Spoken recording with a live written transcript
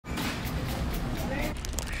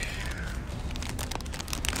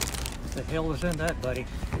The hell is in that, buddy?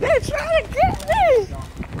 They're trying to get me!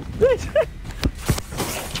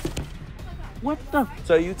 What the?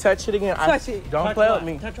 So you touch it again? Touch it. Don't play with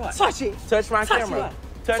me. Touch what? Touch it. Touch my Touch camera. it.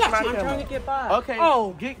 Touch my I'm camera. trying to get by. Okay.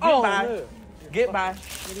 Oh, get oh, by. look. Get by.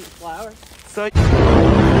 You need flowers. So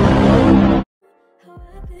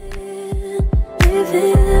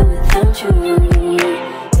Living without you,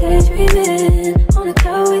 daydreaming on a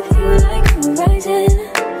cloud with you like horizon.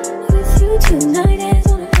 With you tonight is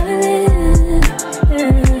on an island.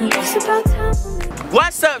 It's about time for me.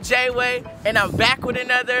 what's up, J-Way? And I'm back with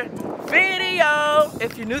another video.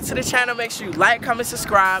 If you're new to the channel, make sure you like, comment,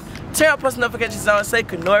 subscribe, turn on post notifications on so you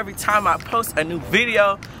can know every time I post a new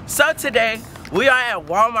video. So today, we are at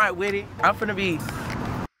Walmart with it. I'm gonna be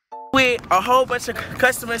with a whole bunch of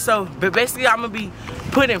customers. So basically, I'm gonna be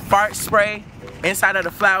putting fart spray inside of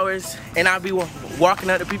the flowers, and I'll be walking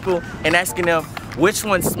up to people and asking them which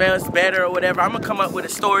one smells better or whatever. I'm gonna come up with a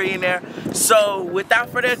story in there. So without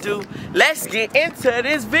further ado, let's get into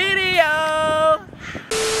this video.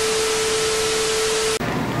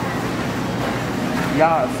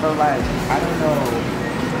 Y'all, so like, I don't know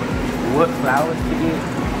what flowers to get.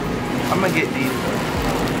 I'm gonna get these ones.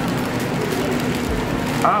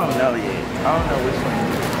 I don't know yet. I don't know which one.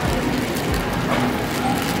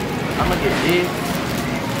 I'm gonna get this,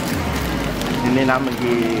 and then I'm gonna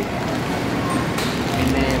get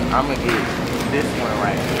this one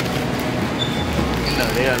right here. You know,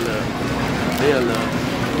 they're a little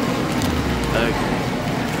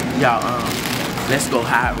ugly. Y'all, let's go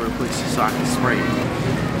hide real quick so I can spray it.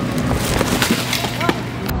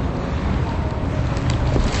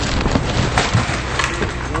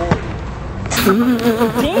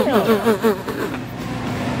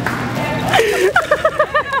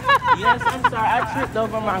 Yes, I'm sorry. I tripped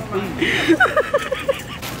over my feet.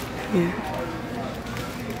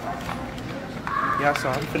 Yeah, so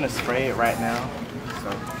I'm finna spray it right now. So,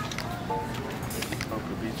 hope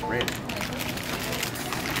the beach ready.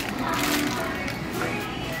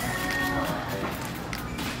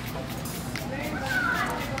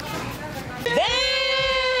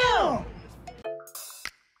 Damn!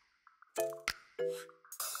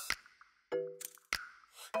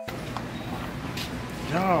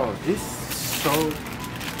 Yo, this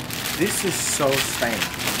is so stank.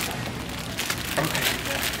 Okay.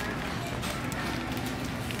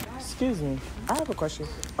 Excuse me, I have a question.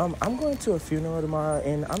 I'm going to a funeral tomorrow,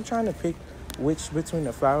 and I'm trying to pick which between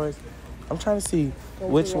the flowers. I'm trying to see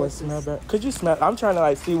which one smell better. Could you smell? I'm trying to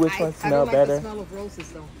like see which one smell better. I don't like the smell of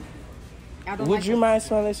roses though. Would you mind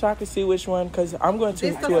smelling so I can see which one? Cause I'm going to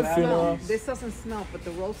a funeral. This doesn't smell, but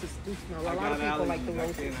the roses do smell. A lot of people like the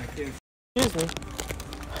roses. Excuse me.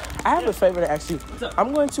 I have a favor to ask you.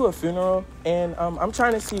 I'm going to a funeral, and I'm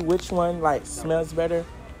trying to see which one like smells better.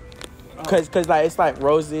 Cause like it's like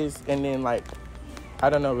roses, and then like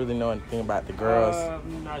I don't really know anything about the girls.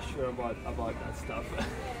 I'm not sure about that stuff.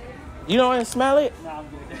 You don't want to smell it? No, I'm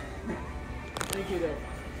good. Thank you though.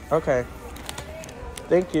 Okay.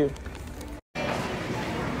 Thank you.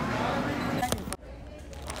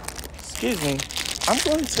 Excuse me. I'm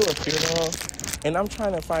going to a funeral, and I'm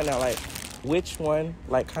trying to find out like which one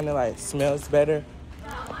like kind of like smells better.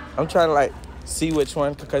 I'm trying to like see which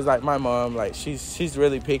one, because like my mom, like she's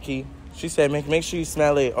really picky. She said make sure you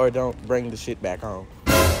smell it or don't bring the shit back home.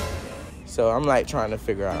 So I'm like trying to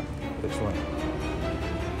figure out which one.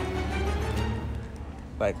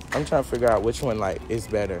 Like I'm trying to figure out which one like is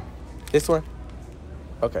better. This one?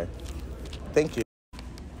 Okay. Thank you.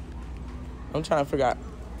 I'm trying to figure out.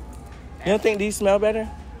 You don't think these smell better?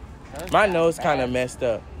 My nose kind of messed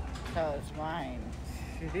up. So it's mine.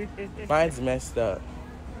 Mine's messed up.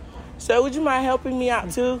 So would you mind helping me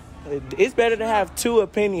out too? It's better to have two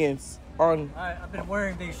opinions on. I've been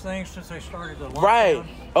wearing these things since they started the lockdown. Right.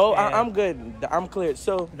 Oh, I'm good. I'm clear.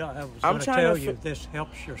 So No, I was I'm going to trying tell to you this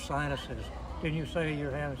helps your sinuses. Didn't you say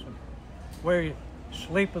you're having some? Where you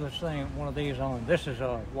sleep with this thing, one of these on. This is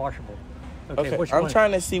washable. Okay. Which I'm one?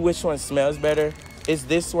 trying to see which one smells better. It's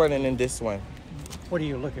this one and then this one. What are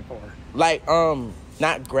you looking for? Like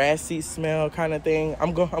not grassy smell kind of thing.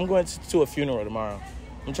 I'm going to a funeral tomorrow.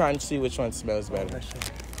 I'm trying to see which one smells better. Let's see.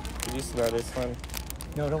 Did you smell this one?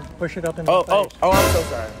 No, don't push it up in my face. Oh, I'm so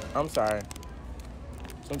sorry. I'm sorry.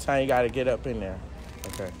 Sometimes you gotta get up in there.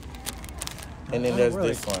 Okay. And then there's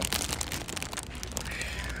this one.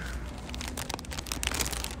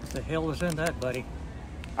 What the hell is in that, buddy?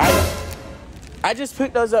 I just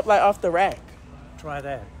picked those up like off the rack. Try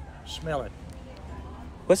that. Smell it.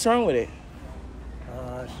 What's wrong with it?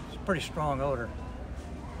 It's a pretty strong odor.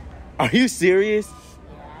 Are you serious?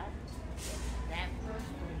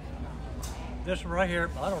 This one right here,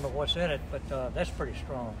 I don't know what's in it, but that's pretty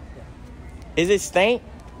strong. Yeah. Is it stink?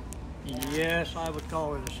 Yes, I would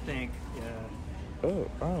call it a stink. Yeah.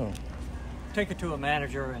 Oh. Take it to a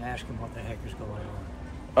manager and ask him what the heck is going on.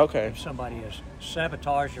 Okay. If somebody has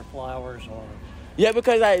sabotaged your flowers or... Yeah,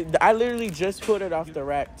 because I literally just put it off the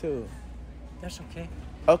rack too. That's okay.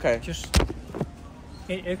 Okay. Just...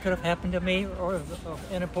 It could have happened to me or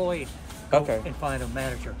an employee. Go Okay. and find a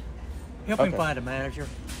manager. Help him find a manager.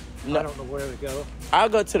 No. I don't know where to go. I'll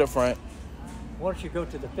go to the front. Why don't you go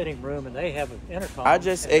to the fitting room and they have an intercom? I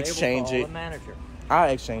just and they will exchange call it. a manager. I'll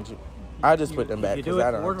exchange it. I'll just put them back If you because do I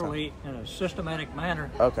it don't have time. orderly in a systematic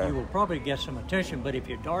manner, Okay. you will probably get some attention. But if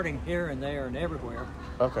you're darting here and there and everywhere,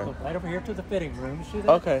 Okay. go right over here to the fitting room. You see that?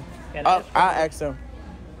 Okay. And I'll that's ask him.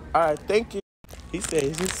 All right, thank you. He said,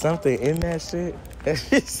 is there something in that shit? That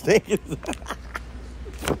shit stinks.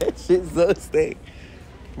 That shit so stink.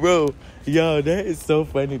 Bro, yo, that is so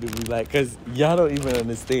funny to me. Like, because y'all don't even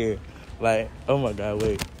understand. Like, oh my God,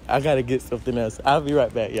 wait. I got to get something else. I'll be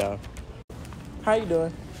right back, y'all. How you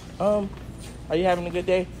doing? Are you having a good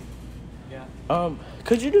day? Yeah.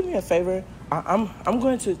 Could you do me a favor? I'm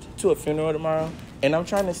going to a funeral tomorrow, and I'm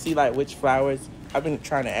trying to see, like, which flowers. I've been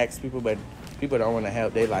trying to ask people, but people don't want to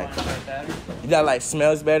help. They like, that like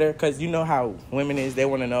smells better, because you know how women is. They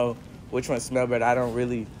want to know which one smell better. I don't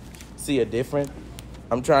really see a difference.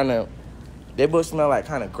 I'm trying to, they both smell like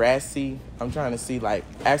kind of grassy. I'm trying to see, like,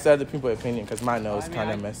 ask other people's opinion, because my nose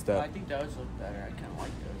kind of messed up. I think those look better. I kind of like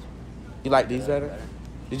those. You like these better?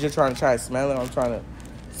 You're just trying to try to smell it? I'm trying to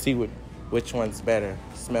see which one's better,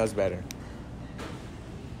 smells better.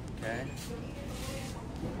 Okay.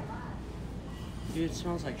 Dude, it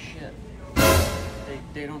smells like shit.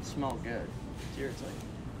 They don't smell good. Seriously.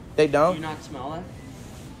 They Do don't? you not smell it?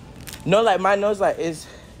 No, like my nose like is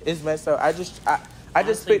messed up. I just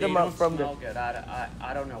Honestly, picked they them up don't from smell good.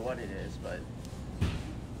 I don't know what it is, but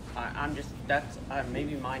I'm just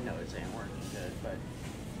maybe my nose ain't working good, but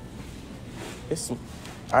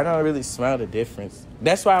I don't really smell the difference.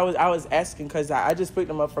 That's why I was asking, because I just picked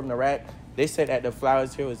them up from the rack. They said that the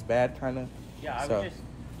flowers here was bad, kind of. yeah, I would just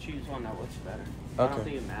choose one that looks better. I Okay. don't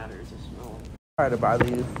think it matters the smell. Sorry to bother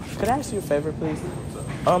you. Could I ask you a favor, please?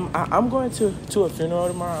 I'm going to a funeral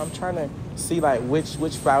tomorrow. I'm trying to see like which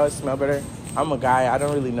flowers smell better. I'm a guy. I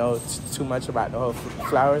don't really know too much about the whole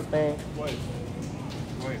flowers thing. Wait.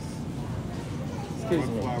 Excuse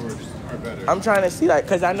me. What flowers are better? I'm trying to see like,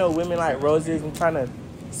 cause I know women like roses. I'm trying to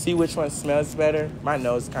see which one smells better. My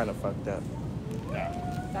nose kind of fucked up.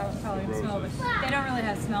 That would probably smell, but they don't really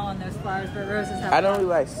have smell on those flowers, but roses have. I don't really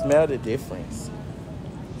like smell the difference.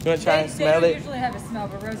 You wanna try and smell They it? don't usually have a smell,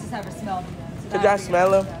 but roses have a smell to them. So Could that y'all would be smell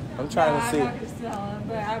good. them? I'm trying to I'm see. not gonna smell them,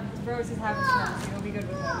 but roses have a smell, so you'll be good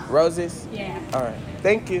with those. Roses? Yeah. All right.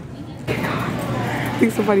 Thank you. I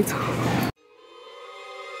think somebody told.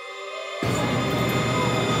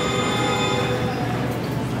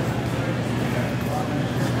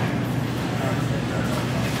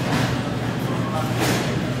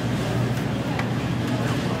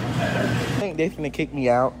 I think they're gonna kick me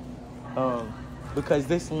out because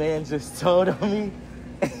this man just told on me.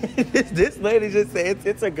 this lady just said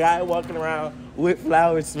it's a guy walking around with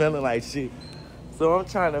flowers smelling like shit. So I'm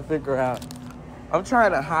trying to figure out. I'm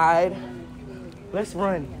trying to hide. Let's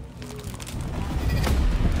run.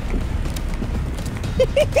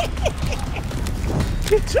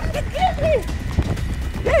 They're trying to get me.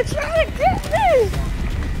 They're trying to get me.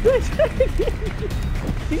 They're trying to get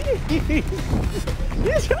me.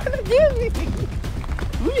 They're trying to get me.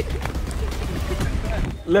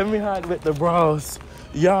 Let me hide with the bros.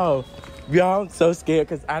 Y'all, I'm so scared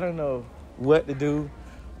because I don't know what to do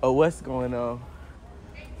or what's going on.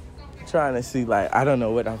 I'm trying to see, like, I don't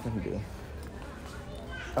know what I'm going to do.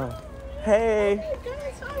 Hey. Hey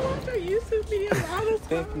guys, I watch your YouTube videos all the time.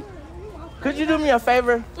 Thank you. Could you do me a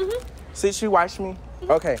favor? Since you watch me?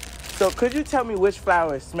 Okay. So could you tell me which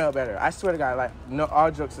flowers smell better? I swear to God, like, no, all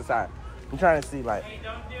jokes aside. I'm trying to see, like. Hey,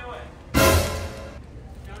 don't do it.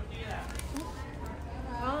 Don't do that.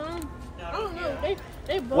 I don't know.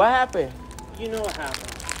 They both. What happened? You know what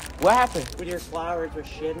happened What happened? with your flowers with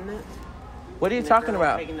shit in it. What are you And the talking girl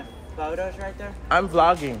about? Taking the photos right there. I'm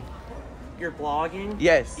vlogging. You're blogging.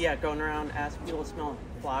 Yes. Yeah, going around asking people to smell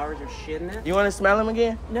flowers or shit in it. You want to smell them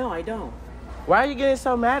again? No, I don't. Why are you getting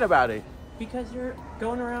so mad about it? Because you're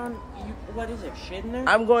going around. What is it? Shit in there?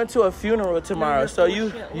 I'm going to a funeral tomorrow, you're so full you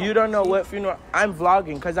of shit. you Look, don't know see? what funeral. I'm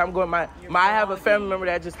vlogging because I'm going. I have a family member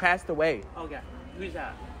that just passed away. Okay. Who's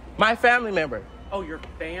that? My family member. Oh, your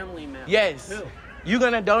family member. Yes. Who? You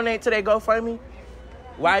gonna donate to their GoFundMe?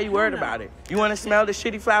 Why are you worried No. about it? You want to smell the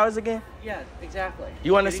shitty flowers again? Yeah, exactly.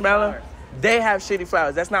 You want to Shitty smell flowers. them? They have shitty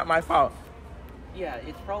flowers. That's not my fault. Yeah,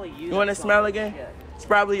 it's probably you. You want to that smell smells again? shit. It's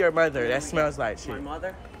probably your mother. That smells like My shit.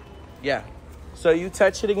 mother? Yeah. So you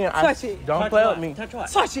touch it again. Touch it. Don't Touch play what? with me. Touch what?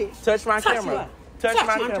 Touch it. Touch my Touch camera. it. Touch Touch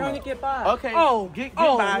my it. camera. I'm trying to get by. Okay. Oh, Get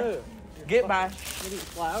oh, by. Look. Get by. Maybe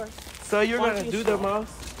flowers. So you're Why gonna don't you do the smell?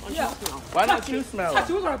 most? Yeah. Why don't Touch you it. smell Touch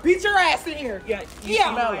him? it. We're gonna beat your ass in here. Yeah.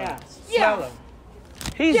 Yeah. Smell my him. ass. Yeah. Smell him.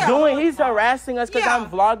 He's Yeah. he's harassing us because Yeah. I'm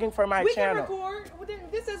vlogging for my We can channel. record.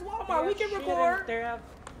 This is Walmart. We can record.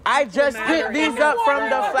 I just picked these up from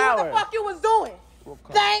the What flowers. the fuck you was doing?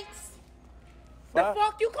 Thanks. The Fuck.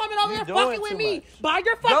 fuck you coming over You here doing fucking with too me? much. Buy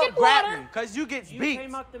your fucking Don't grab water. me, cause you get You beat.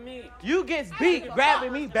 came up to me. You get beat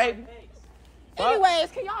grabbing me, baby. Fuck.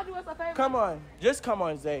 Anyways, can y'all do us a favor? Come on, just come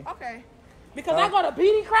on, Zay. Okay. Because I got a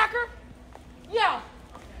beanie cracker. Yeah.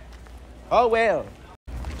 Oh well.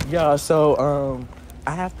 Yeah, so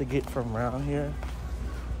I have to get from around here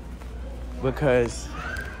because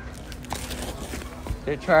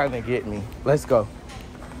they're trying to get me. Let's go.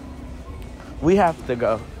 We have to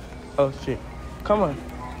go. Oh shit. Come on.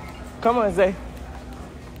 Come on, Zay.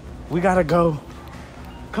 We gotta go.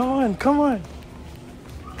 Come on, come on.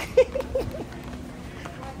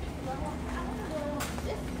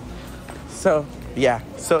 So, yeah.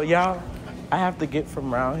 So, y'all, I have to get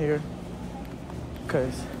from around here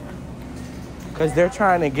because they're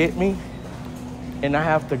trying to get me and I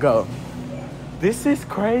have to go. This is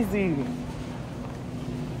crazy.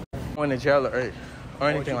 Going to jail or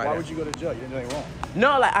anything like that. Why would you go to jail? You didn't do anything wrong.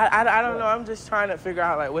 No, like, I don't know. I'm just trying to figure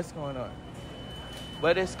out, like, what's going on.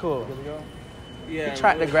 But it's cool. Good to go? Yeah, He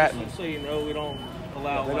tried to grab me. just so you know, we don't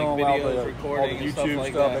allow They like don't allow videos, the recording, all the and YouTube stuff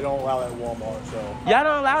like stuff. that. They don't allow that at Walmart. So Y'all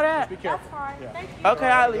don't allow that? be careful. Okay,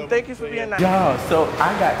 Ali, thank you for being nice. Y'all, so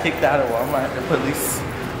I got kicked out of Walmart. The police,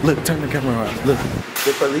 look, turn the camera on. Look,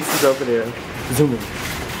 the police is over there. Zoom in.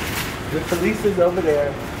 The police is over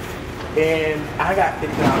there, and I got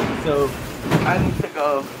kicked out, so I need to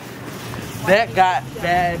go. That got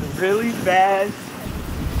bad, really bad.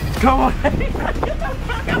 Come on. Get the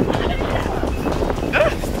fuck up out of here.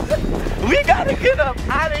 We gotta get up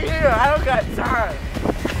out of here. I don't got time.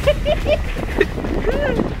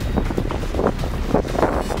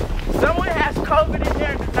 Someone has COVID in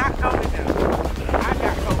there, does not go in there. I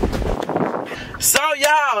got COVID. So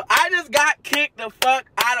y'all, I just got kicked the fuck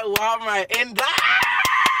out of Walmart and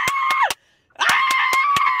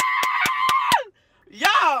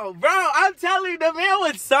yo, bro, I'm telling you, the man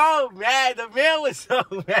was so mad. The man was so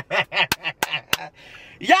mad.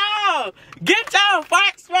 Yo, get y'all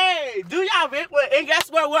Fox spray. Do y'all big one. And guess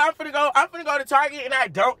what? Where I'm finna go? I'm finna go to Target and I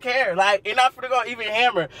don't care. Like, and I'm finna go even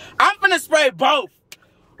hammer. I'm finna spray both.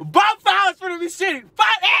 Both files finna be shitty.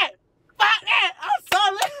 Fuck that. Fuck that. I'm so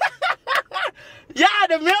lit. Y'all,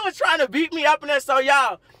 the man was trying to beat me up in there. So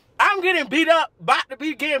y'all, I'm getting beat up, about to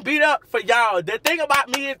be getting beat up for y'all. The thing about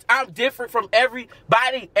me is I'm different from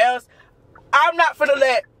everybody else. I'm not finna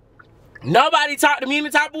let nobody talk to me in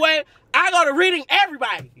the type of way. I go to reading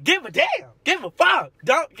everybody. Give a damn. Give a fuck.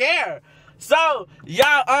 Don't care. So,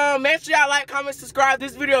 y'all, make sure y'all like, comment, subscribe.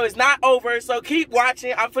 This video is not over, so keep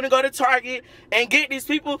watching. I'm finna go to Target and get these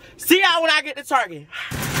people. See y'all when I get to Target.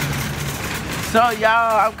 So,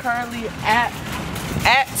 y'all, I'm currently at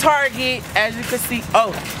Target, as you can see.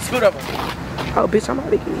 Oh, scoot over. Oh, bitch, I'm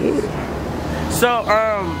already getting hit. So,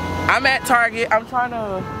 I'm at Target. I'm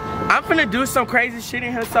finna do some crazy shit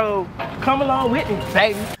in here, so come along with me,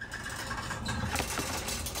 baby.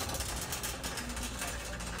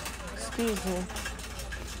 Excuse me.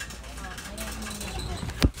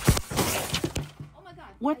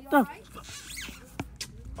 What the?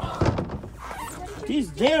 These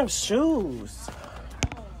damn shoes.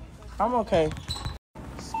 I'm okay.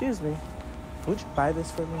 Excuse me. Would you buy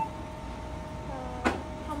this for me?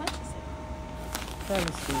 How much is it? Trying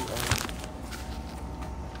to see.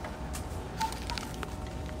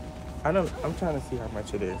 I'm trying to see how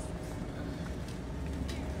much it is.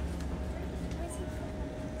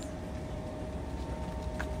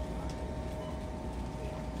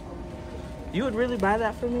 You would really buy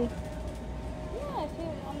that for me? Yeah, if you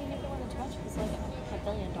want to touch it's like $1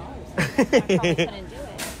 billion. I probably couldn't do it.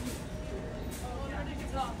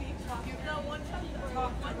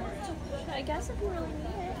 I guess if you really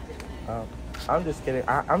need it. I'm just kidding.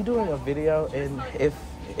 I'm doing a video, and if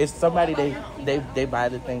somebody they buy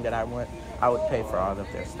the thing that I want, I would pay for all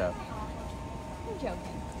of their stuff. You're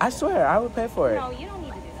joking. I swear, I would pay for it. No, you don't need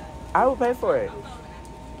to do that. I would pay for it.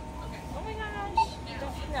 Oh my gosh.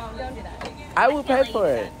 Don't do that. I would pay for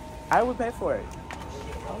it. I would pay for it.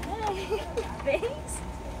 Okay. Thanks.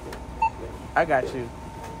 I got you.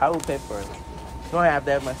 I will pay for it. You don't have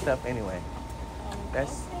that much stuff anyway.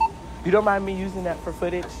 You don't mind me using that for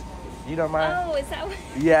footage? You don't mind? Oh, is that what?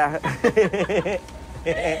 Yeah.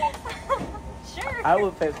 Sure. I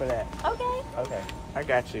will pay for that. Okay. Okay, I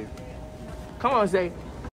got you. Come on, Zay.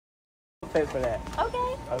 I'll pay for that.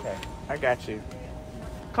 Okay. Okay, I got you.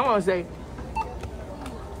 Come on, Zay.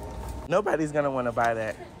 Nobody's gonna want to buy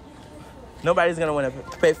that. Nobody's gonna want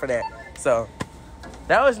to pay for that. So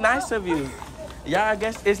that was nice of you. Y'all, I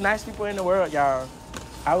guess it's nice people in the world, y'all.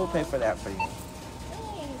 I will pay for that for you.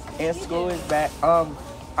 Thanks. And school is back.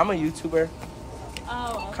 I'm a YouTuber,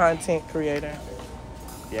 Oh. Okay. content creator.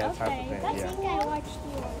 Yeah, type of Okay. thing. That's Yeah. okay. I watched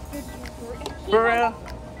you. For real?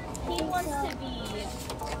 He wants to be.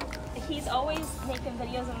 He's always making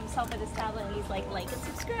videos of himself at his tablet, and he's like and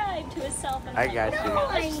subscribe to himself. And I I'm got like, you. "No,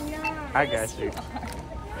 I'm not. I got you.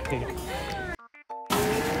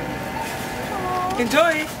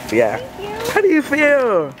 Enjoy. Yeah. How do you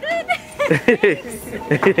feel? Good.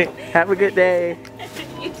 Have a good day.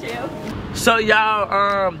 You too. So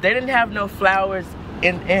y'all, they didn't have no flowers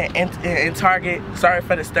in Target. Sorry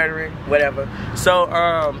for the stuttering, whatever.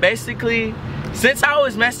 So basically, since I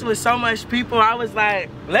was messing with so much people, I was like,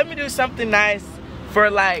 let me do something nice for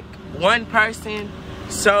like one person.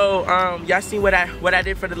 So y'all see what I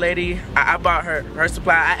did for the lady. I bought her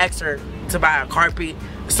supply. I asked her to buy a carpet,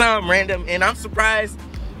 some random, and I'm surprised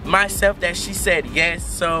myself that she said yes.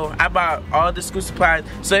 So I bought all the school supplies.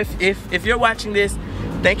 So if you're watching this,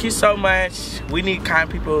 thank you so much. We need kind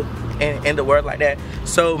people in the world like that.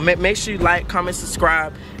 So make sure you like, comment,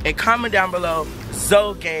 subscribe, and comment down below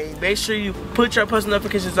Zoe Gang. Make sure you put your post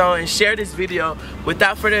notifications on and share this video.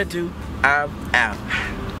 Without further ado, I'm out.